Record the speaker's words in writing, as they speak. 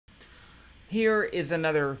here is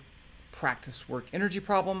another practice work energy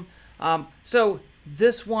problem. So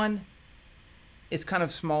this one is kind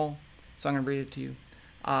of small, so I'm going to read it to you.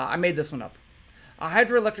 I made this one up. A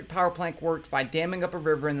hydroelectric power plant works by damming up a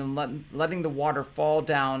river and then letting the water fall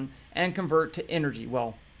down and convert to energy.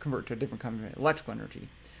 Well, convert to a different kind of electrical energy.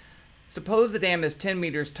 Suppose the dam is 10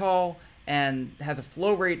 meters tall and has a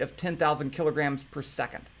flow rate of 10,000 kilograms per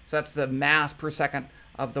second. So that's the mass per second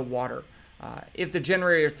of the water. If the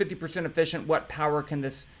generator is 50% efficient, what power can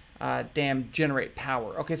this dam generate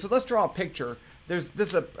power? Okay, so let's draw a picture. This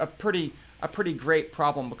is a pretty great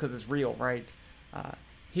problem because it's real, right?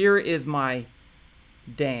 Here is my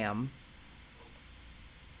dam,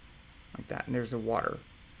 like that, and there's the water.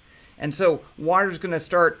 And so water is going to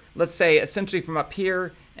start, let's say, essentially from up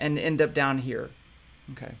here and end up down here.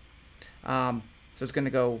 Okay. So it's going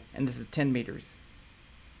to go, and this is 10 meters.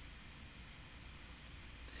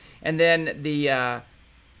 And then the,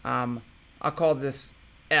 I'll call this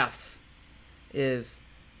F, is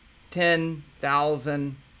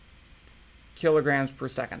 10,000 kilograms per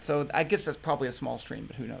second. So I guess that's probably a small stream,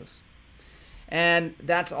 but who knows. And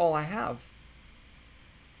that's all I have.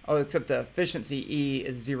 Oh, except the efficiency E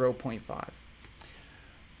is 0.5.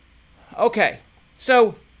 Okay,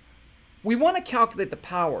 so we want to calculate the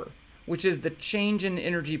power, which is the change in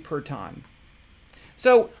energy per time.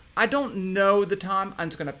 So I don't know the time. I'm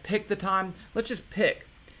just going to pick the time. Let's just pick.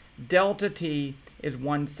 Delta T is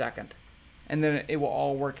 1 second. And then it will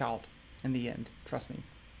all work out in the end. Trust me.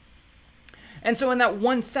 And so in that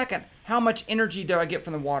 1 second, how much energy do I get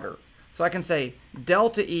from the water? So I can say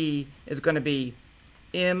delta E is going to be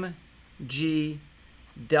mg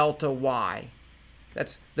delta y.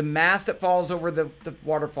 That's the mass that falls over the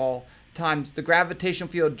waterfall times the gravitational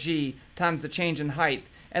field g times the change in height.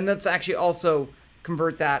 And let's actually also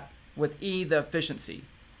convert that with E, the efficiency.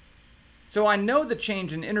 So I know the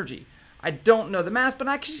change in energy. I don't know the mass, but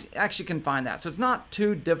I actually can find that. So it's not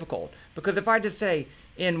too difficult, because if I just say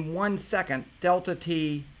in 1 second delta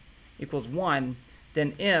T equals 1,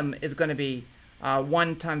 then M is going to be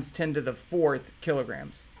 1 times 10 to the 4th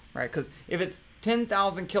kilograms, right? Because if it's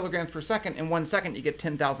 10,000 kilograms per second, in 1 second you get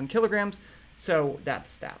 10,000 kilograms, so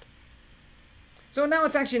that's that. So now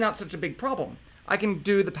it's actually not such a big problem. I can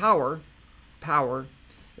do the power. Power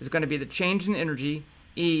is going to be the change in energy,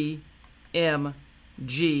 E, M,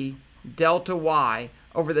 G, delta Y,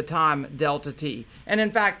 over the time delta T. And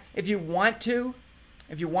in fact, if you wanted to,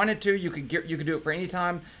 you could do it for any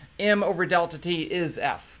time. M over delta T is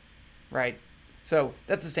F, right? So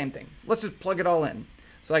that's the same thing. Let's just plug it all in.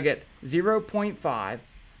 So I get 0.5.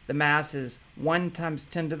 The mass is 1 times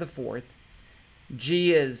 10 to the 4th.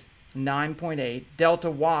 G is 9.8.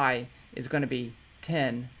 Delta Y is going to be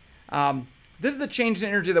 10. This is the change in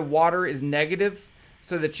energy of the water is negative.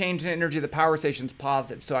 So the change in energy of the power station is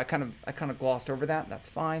positive. So I kind of glossed over that. That's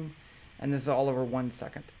fine. And this is all over 1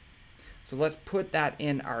 second. So let's put that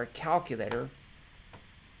in our calculator.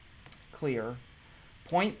 Clear.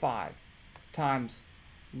 0.5 times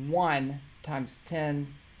 1 times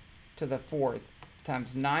 10 to the 4th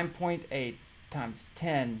times 9.8 times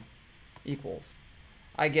 10 equals.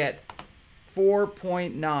 I get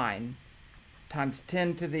 4.9 times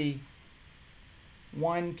 10 to the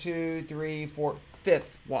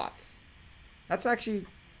 5th watts. That's actually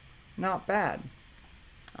not bad.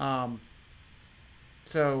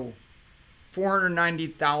 So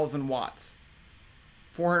 490,000 watts.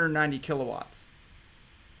 490 kilowatts.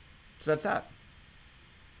 So that's that.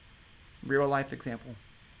 Real life example.